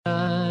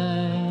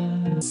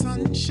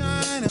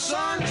Sunshine,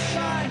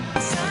 sunshine,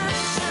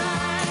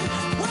 sunshine.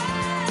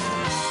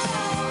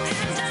 Whoa, it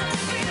doesn't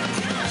feel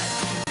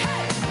good.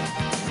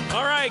 Hey.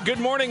 All right, good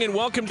morning and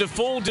welcome to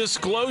Full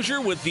Disclosure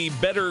with the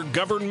Better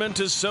Government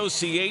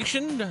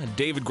Association.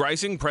 David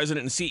Greising,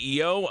 President and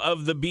CEO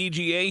of the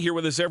BGA, here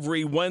with us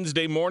every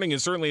Wednesday morning.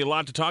 And certainly a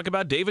lot to talk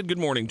about. David, good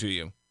morning to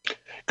you.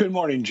 Good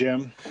morning,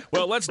 Jim.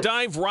 Well, let's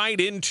dive right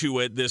into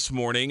it this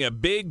morning. A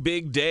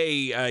big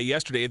day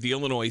yesterday at the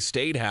Illinois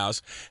State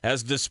House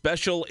as the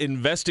Special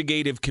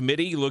Investigative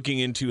Committee looking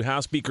into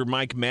House Speaker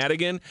Mike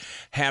Madigan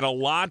had a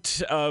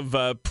lot of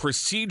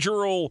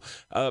procedural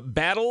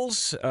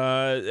battles.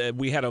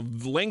 We had a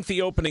lengthy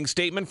opening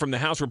statement from the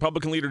House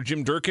Republican leader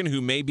Jim Durkin,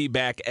 who may be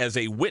back as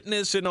a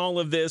witness in all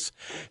of this.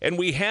 And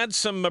we had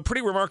some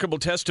pretty remarkable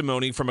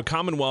testimony from a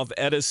Commonwealth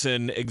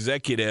Edison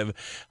executive.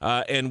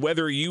 And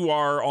whether you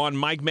are on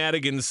Mike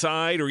Madigan's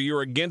side or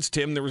you're against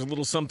him, there was a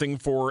little something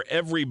for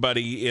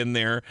everybody in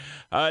there.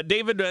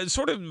 David,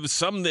 sort of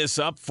sum this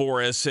up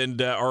for us,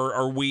 and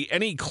are we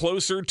any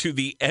closer to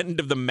the end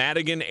of the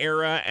Madigan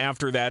era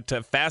after that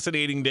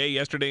fascinating day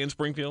yesterday in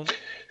Springfield?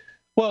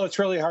 Well, it's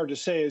really hard to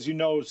say. As you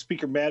know,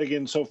 Speaker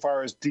Madigan so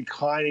far is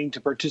declining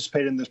to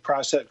participate in this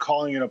process,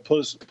 calling it a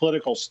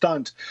political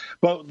stunt.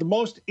 But the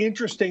most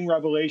interesting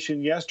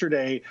revelation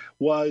yesterday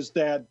was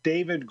that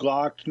David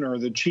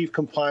Glockner, the Chief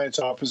Compliance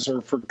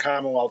Officer for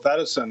Commonwealth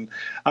Edison,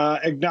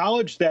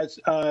 acknowledged that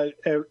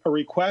a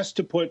request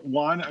to put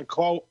Juan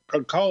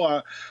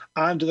Acosta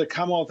onto the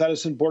Commonwealth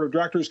Edison Board of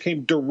Directors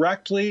came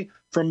directly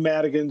from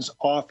Madigan's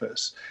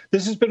office.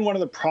 This has been one of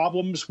the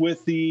problems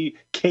with the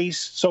case,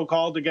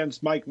 so-called,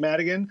 against Mike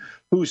Madigan,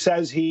 who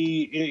says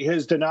he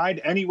has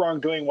denied any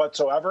wrongdoing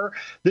whatsoever.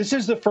 This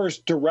is the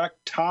first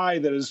direct tie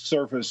that has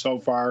surfaced so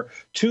far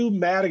to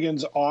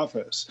Madigan's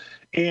office.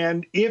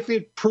 And if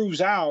it proves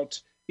out,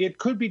 it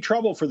could be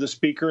trouble for the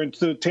speaker. And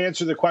to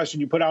answer the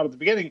question you put out at the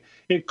beginning,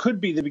 it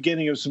could be the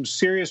beginning of some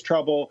serious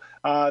trouble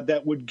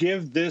that would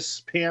give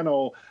this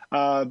panel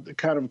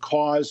kind of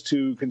cause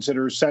to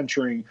consider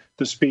censuring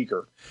the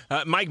speaker.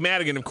 Mike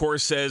Madigan, of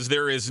course, says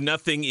there is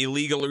nothing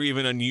illegal or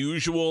even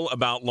unusual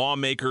about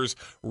lawmakers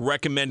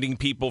recommending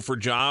people for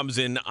jobs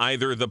in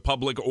either the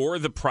public or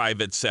the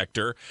private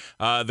sector.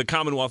 The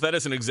Commonwealth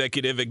Edison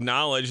executive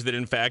acknowledged that,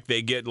 in fact,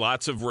 they get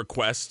lots of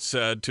requests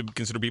to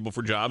consider people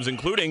for jobs,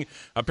 including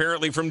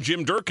apparently from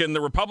Jim Durkin,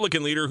 the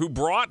Republican leader who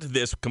brought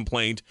this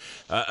complaint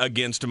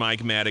against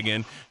Mike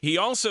Madigan. He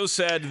also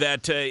said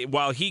that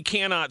while he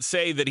cannot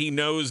say that he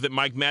knows that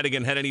Mike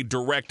Madigan had any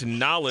direct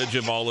knowledge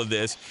of all of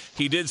this,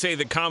 he did say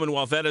that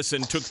Commonwealth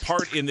Edison took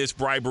part in this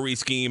bribery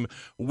scheme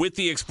with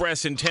the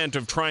express intent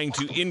of trying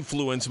to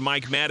influence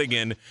Mike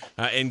Madigan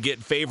and get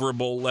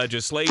favorable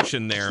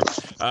legislation there.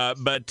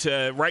 But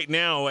right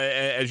now,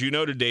 as you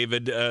noted,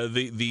 David,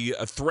 the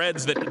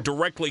threads that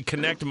directly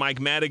connect Mike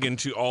Madigan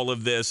to all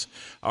of this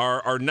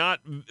are not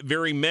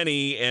very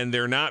many, and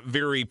they're not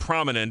very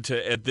prominent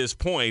at this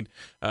point.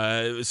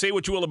 Say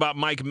what you will about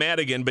Mike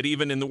Madigan, but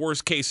even in the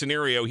worst case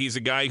scenario, he's a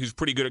guy who's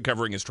pretty good at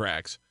covering his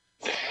tracks.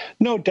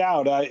 No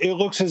doubt. It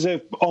looks as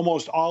if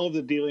almost all of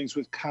the dealings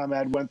with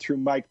ComEd went through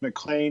Mike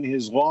McLean,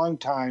 his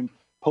longtime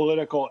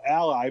political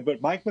ally.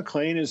 But Mike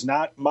McLean is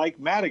not Mike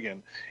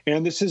Madigan.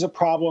 And this is a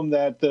problem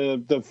that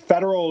the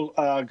federal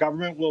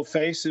government will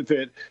face if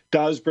it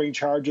does bring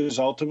charges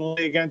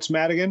ultimately against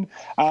Madigan.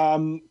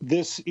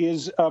 This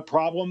is a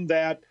problem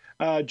that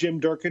Jim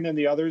Durkin and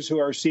the others who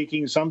are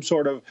seeking some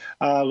sort of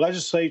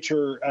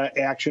legislature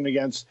action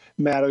against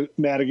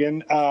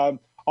Madigan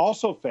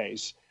also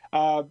face.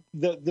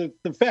 The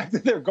fact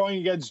that they're going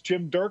against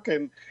Jim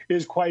Durkin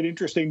is quite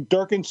interesting.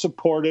 Durkin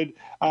supported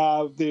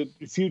the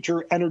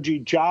Future Energy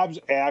Jobs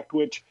Act,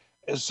 which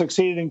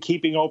succeeded in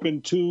keeping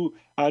open two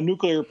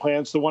nuclear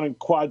plants, the one in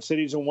Quad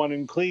Cities and one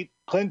in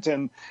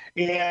Clinton.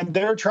 And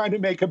they're trying to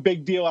make a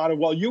big deal out of,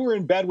 well, you were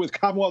in bed with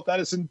Commonwealth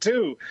Edison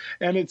too.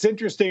 And it's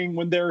interesting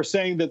when they're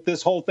saying that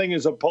this whole thing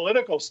is a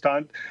political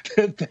stunt,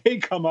 that they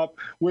come up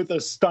with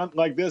a stunt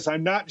like this.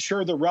 I'm not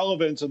sure the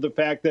relevance of the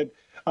fact that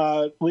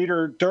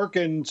Leader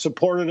Durkin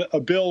supported a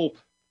bill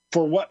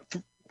for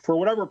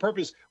whatever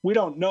purpose. We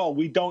don't know.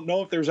 We don't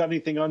know if there's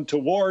anything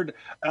untoward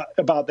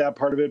about that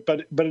part of it,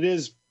 but it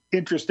is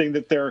interesting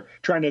that they're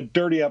trying to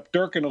dirty up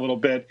Durkin a little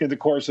bit in the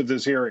course of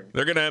this hearing.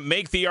 They're going to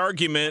make the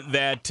argument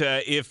that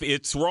if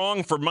it's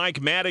wrong for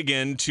Mike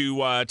Madigan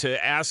to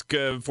ask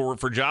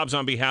for jobs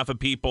on behalf of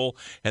people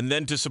and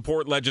then to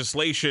support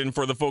legislation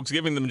for the folks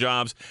giving them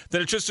jobs,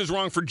 then it's just as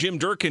wrong for Jim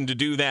Durkin to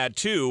do that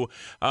too.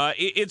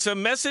 It's a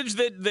message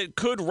that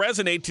could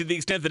resonate to the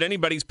extent that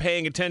anybody's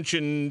paying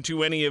attention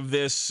to any of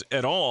this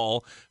at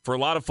all. For a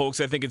lot of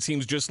folks, I think it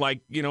seems just like,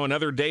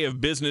 another day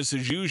of business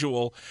as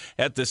usual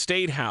at the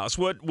State House.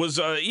 What was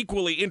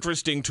equally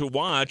interesting to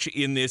watch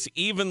in this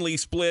evenly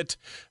split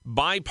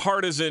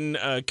bipartisan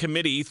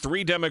committee,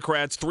 3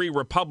 Democrats, 3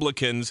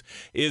 Republicans,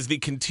 is the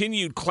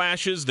continued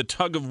clashes, the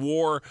tug of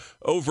war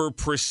over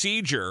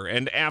procedure.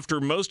 And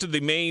after most of the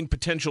main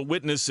potential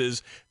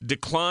witnesses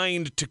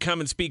declined to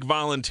come and speak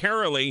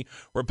voluntarily,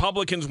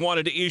 Republicans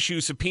wanted to issue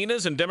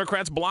subpoenas and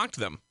Democrats blocked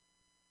them.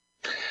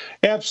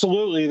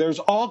 Absolutely. There's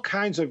all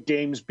kinds of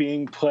games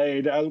being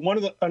played.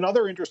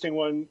 Another interesting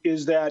one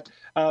is that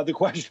the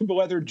question of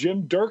whether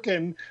Jim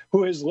Durkin,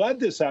 who has led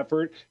this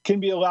effort, can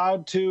be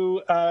allowed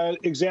to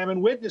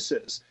examine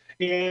witnesses.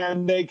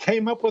 And they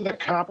came up with a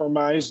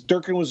compromise.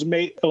 Durkin was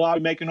allowed to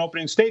make an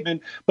opening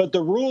statement, but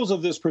the rules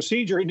of this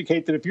procedure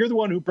indicate that if you're the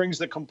one who brings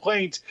the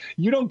complaint,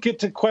 you don't get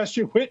to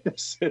question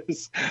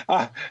witnesses.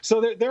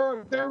 So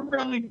they're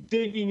really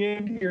digging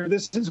in here.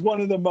 This is one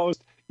of the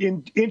most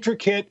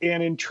intricate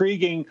and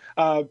intriguing,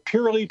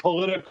 purely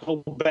political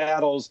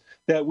battles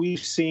that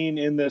we've seen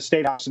in the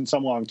State House in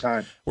some long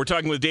time. We're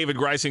talking with David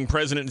Greising,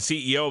 President and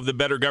CEO of the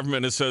Better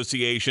Government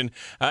Association.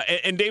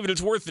 And David,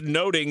 it's worth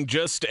noting,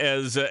 just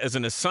as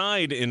an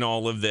aside in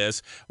all of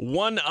this,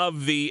 one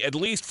of the, at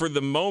least for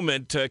the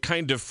moment,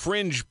 kind of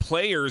fringe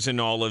players in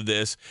all of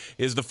this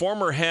is the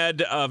former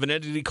head of an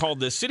entity called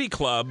the City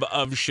Club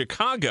of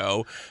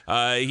Chicago.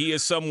 He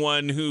is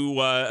someone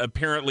who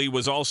apparently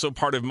was also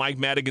part of Mike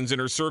Madigan's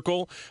inner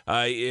circle.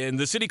 And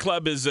the City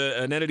Club is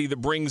an entity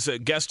that brings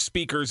guest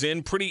speakers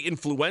in, pretty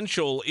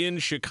influential in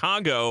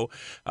Chicago.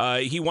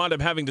 He wound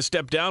up having to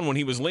step down when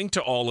he was linked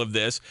to all of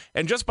this.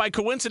 And just by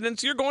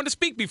coincidence, you're going to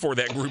speak before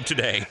that group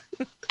today.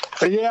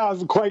 Yeah,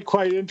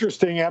 quite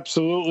interesting,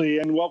 absolutely.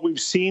 And what we've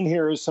seen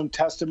here is some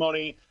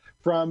testimony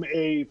from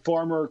a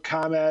former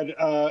ComEd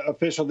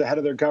official, the head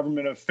of their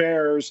government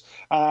affairs,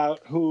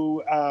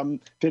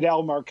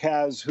 Fidel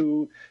Marquez,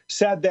 who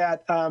said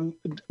that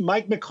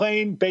Mike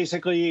McClain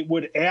basically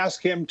would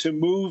ask him to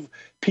move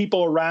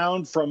people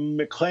around from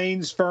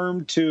McClain's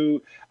firm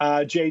to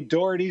Jay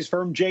Doherty's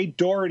firm. Jay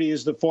Doherty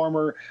is the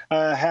former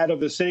head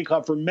of the City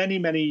Club for many,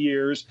 many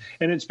years,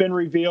 and it's been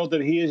revealed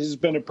that he has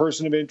been a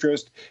person of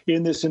interest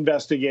in this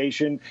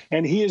investigation,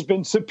 and he has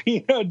been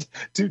subpoenaed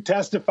to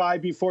testify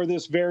before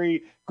this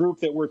very group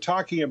that we're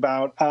talking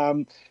about.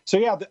 I'm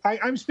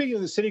speaking to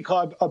the City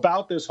Club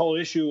about this whole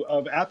issue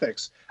of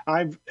ethics.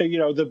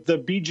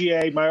 The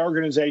BGA, my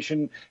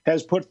organization,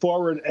 has put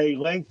forward a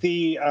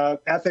lengthy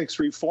ethics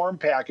reform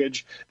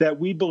package that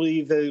we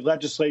believe the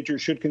legislature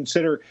should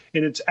consider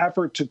in its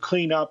effort to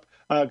clean up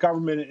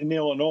government in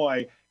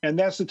Illinois. And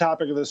that's the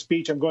topic of the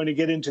speech. I'm going to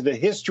get into the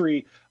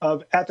history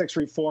of ethics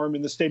reform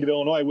in the state of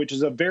Illinois, which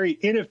is a very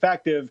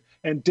ineffective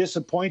and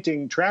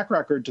disappointing track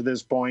record to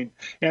this point,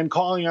 and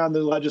calling on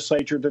the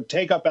legislature to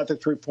take up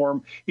ethics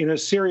reform in a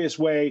serious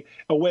way,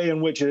 a way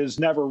in which it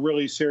has never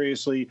really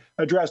seriously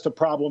addressed a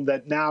problem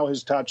that now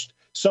has touched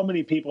so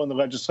many people in the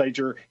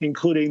legislature,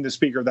 including the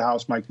Speaker of the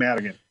House, Mike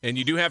Madigan. And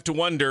you do have to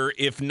wonder,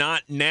 if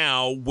not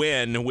now,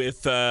 when,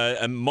 with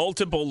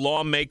multiple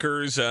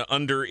lawmakers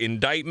under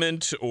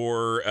indictment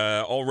or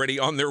already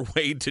on their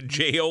way to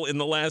jail in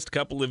the last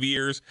couple of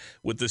years,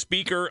 with the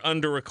Speaker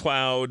under a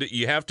cloud,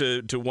 you have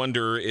to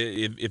wonder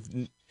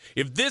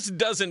if this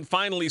doesn't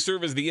finally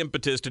serve as the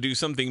impetus to do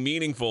something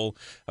meaningful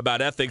about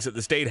ethics at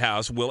the State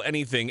House, will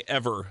anything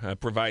ever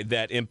provide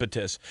that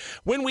impetus?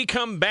 When we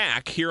come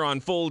back here on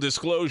Full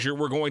Disclosure,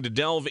 we're going to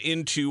delve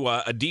into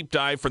a deep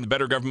dive from the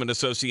Better Government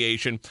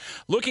Association,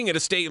 looking at a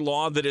state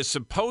law that is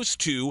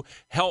supposed to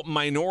help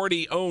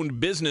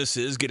minority-owned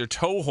businesses get a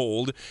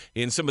toehold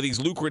in some of these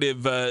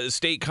lucrative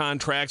state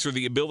contracts, or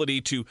the ability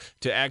to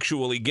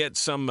actually get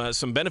some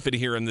benefit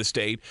here in the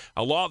state.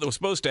 A law that was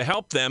supposed to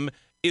help them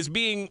is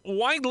being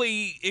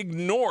widely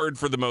ignored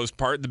for the most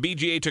part. The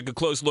BGA took a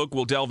close look.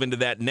 We'll delve into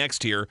that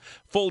next here.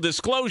 Full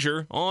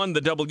Disclosure on the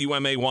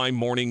WMAY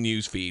Morning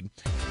News Feed.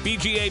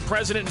 BGA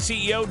President and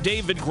CEO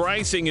David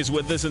Greising is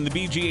with us, and the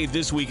BGA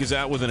this week is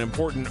out with an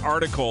important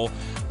article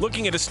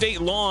looking at a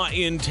state law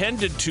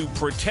intended to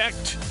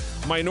protect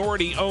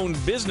minority-owned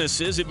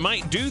businesses. It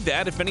might do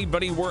that if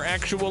anybody were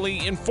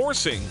actually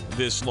enforcing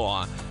this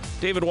law.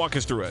 David, walk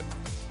us through it.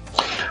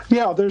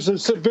 Yeah, there's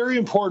a very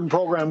important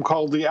program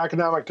called the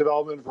Economic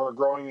Development for a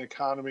Growing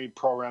Economy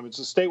program. It's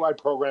a statewide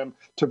program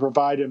to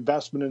provide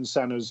investment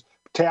incentives,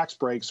 tax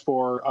breaks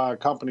for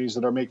companies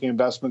that are making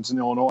investments in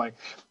Illinois.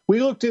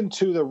 We looked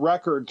into the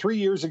record 3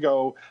 years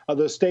ago.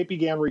 The state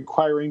began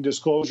requiring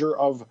disclosure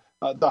of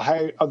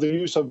the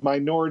use of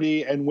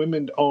minority and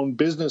women-owned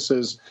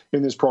businesses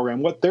in this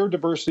program, what their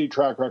diversity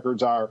track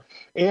records are.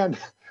 And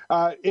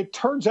it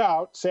turns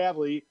out,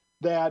 sadly,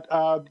 that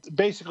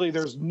basically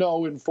there's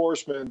no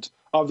enforcement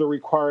of the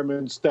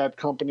requirements that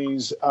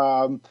companies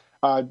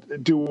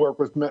do work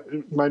with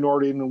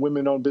minority and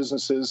women-owned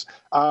businesses.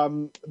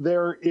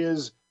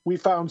 We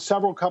found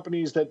several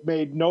companies that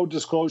made no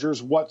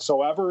disclosures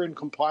whatsoever in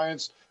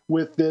compliance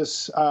with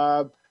this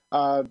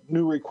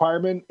new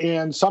requirement,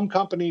 and some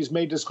companies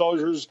made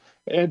disclosures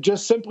and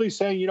just simply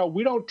saying,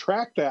 we don't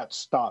track that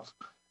stuff.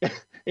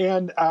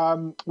 And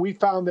we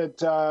found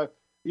that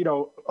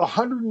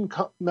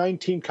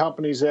 119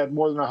 companies that had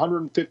more than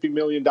 $150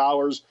 million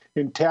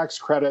in tax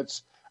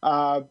credits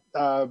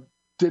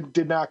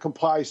did not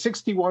comply.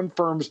 61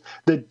 firms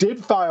that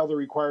did file the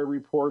required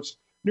reports,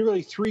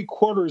 nearly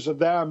 3/4 of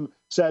them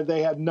said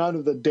they had none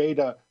of the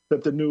data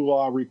that the new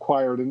law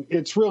required. And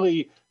it's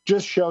really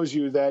just shows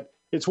you that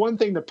it's one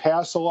thing to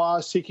pass a law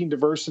seeking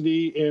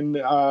diversity in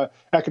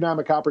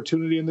economic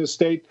opportunity in this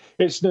state.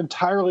 It's an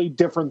entirely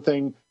different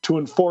thing to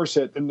enforce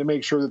it and to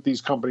make sure that these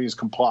companies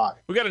comply.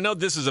 We got to note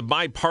this is a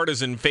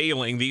bipartisan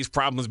failing. These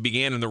problems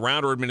began in the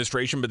Rauner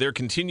administration, but they're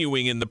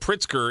continuing in the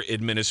Pritzker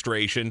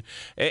administration.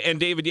 And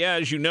David, yeah,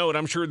 as you note,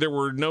 I'm sure there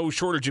were no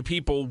shortage of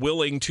people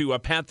willing to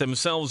pat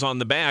themselves on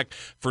the back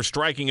for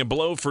striking a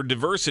blow for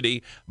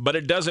diversity, but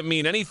it doesn't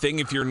mean anything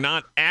if you're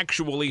not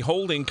actually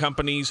holding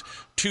companies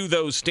to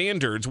those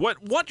standards.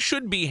 What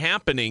should be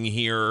happening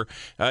here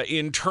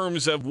in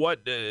terms of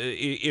what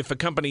if a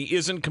company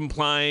isn't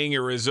complying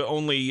or is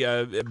only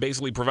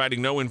basically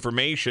providing no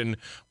information?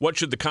 What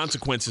should the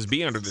consequences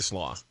be under this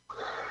law?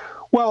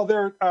 Well,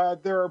 there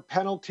are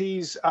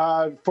penalties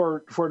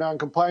for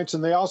noncompliance,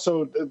 and they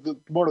also,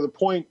 more to the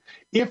point,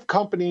 if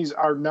companies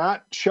are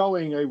not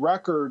showing a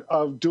record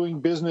of doing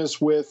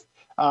business with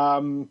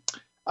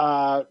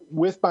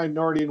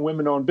minority and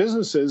women-owned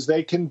businesses,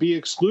 they can be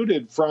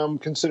excluded from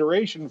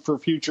consideration for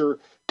future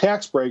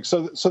tax breaks.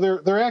 So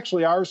there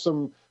actually are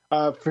some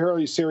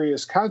fairly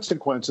serious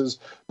consequences,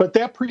 but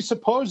that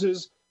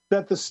presupposes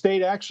that the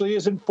state actually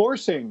is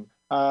enforcing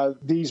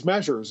these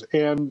measures.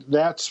 And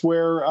that's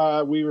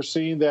where we were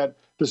seeing that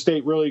the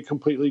state really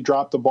completely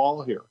dropped the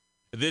ball here.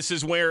 This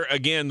is where,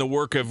 again, the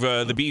work of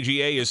the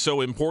BGA is so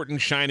important,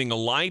 shining a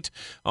light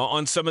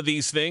on some of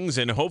these things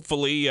and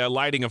hopefully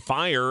lighting a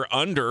fire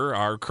under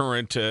our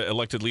current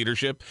elected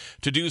leadership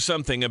to do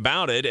something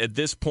about it. At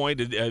this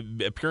point,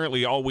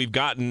 apparently all we've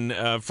gotten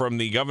from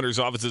the governor's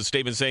office is a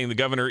statement saying the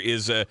governor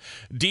is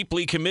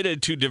deeply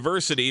committed to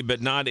diversity, but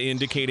not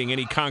indicating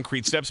any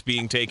concrete steps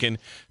being taken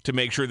to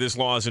make sure this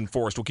law is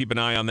enforced. We'll keep an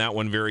eye on that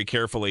one very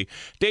carefully.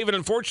 David,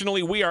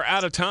 unfortunately, we are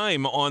out of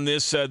time on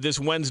this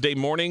Wednesday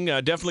morning.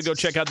 Definitely go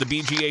check out the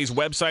BGA's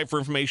website for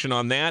information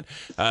on that,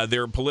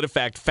 their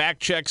PolitiFact fact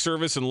check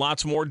service, and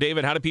lots more.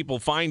 David, how do people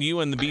find you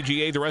and the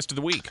BGA the rest of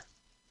the week?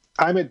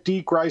 I'm at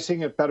D.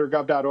 Greising at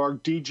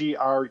bettergov.org,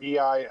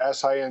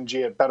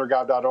 DGREISING at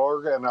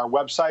bettergov.org, and our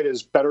website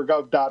is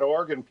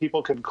bettergov.org, and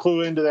people can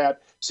clue into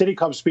that City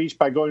Club speech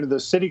by going to the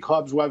City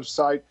Club's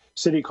website,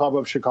 City Club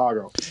of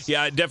Chicago.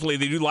 Yeah, definitely.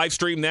 They do live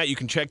stream that. You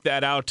can check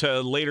that out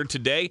later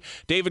today.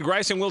 David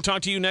Greising, we'll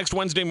talk to you next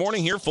Wednesday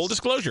morning here. Full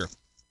disclosure.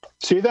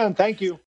 See you then. Thank you.